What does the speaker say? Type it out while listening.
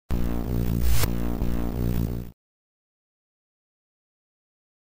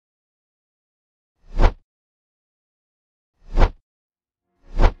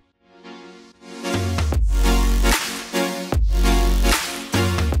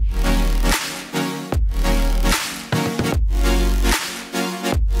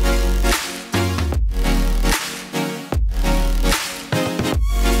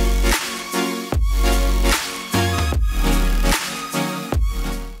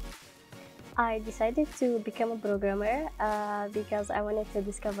I decided to become a programmer because I wanted to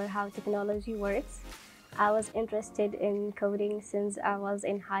discover how technology works. I was interested in coding since I was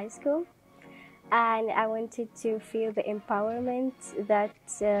in high school, and I wanted to feel the empowerment that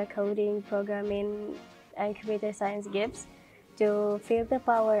coding, programming, and computer science gives, to feel the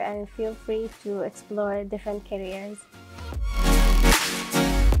power and feel free to explore different careers.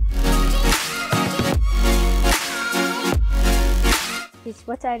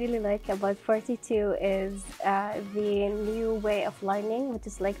 What I really like about 42 is the new way of learning, which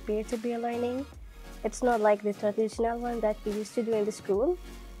is like peer-to-peer learning. It's not like the traditional one that we used to do in the school.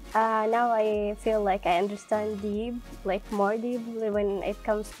 Now I feel like I understand more deeply when it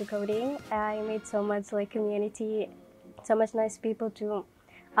comes to coding. I made so much like community, so much nice people to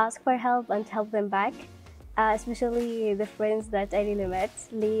ask for help and help them back. Especially the friends that I really met,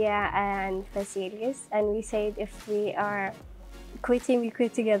 Leah and Facilius, and we said if we are quitting, we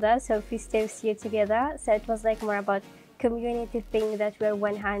quit together. So if we stay here together, so it was like more about community thing that we're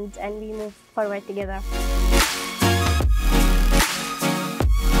one hand and we move forward together.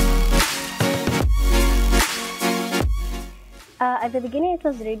 At the beginning, it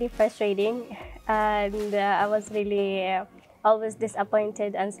was really frustrating, and I was really always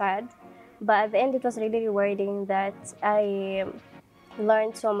disappointed and sad. But at the end, it was really rewarding that I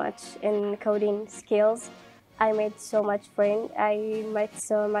learned so much in coding skills. I made so much friends. I met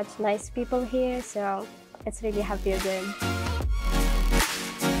so much nice people here, so it's really happy again.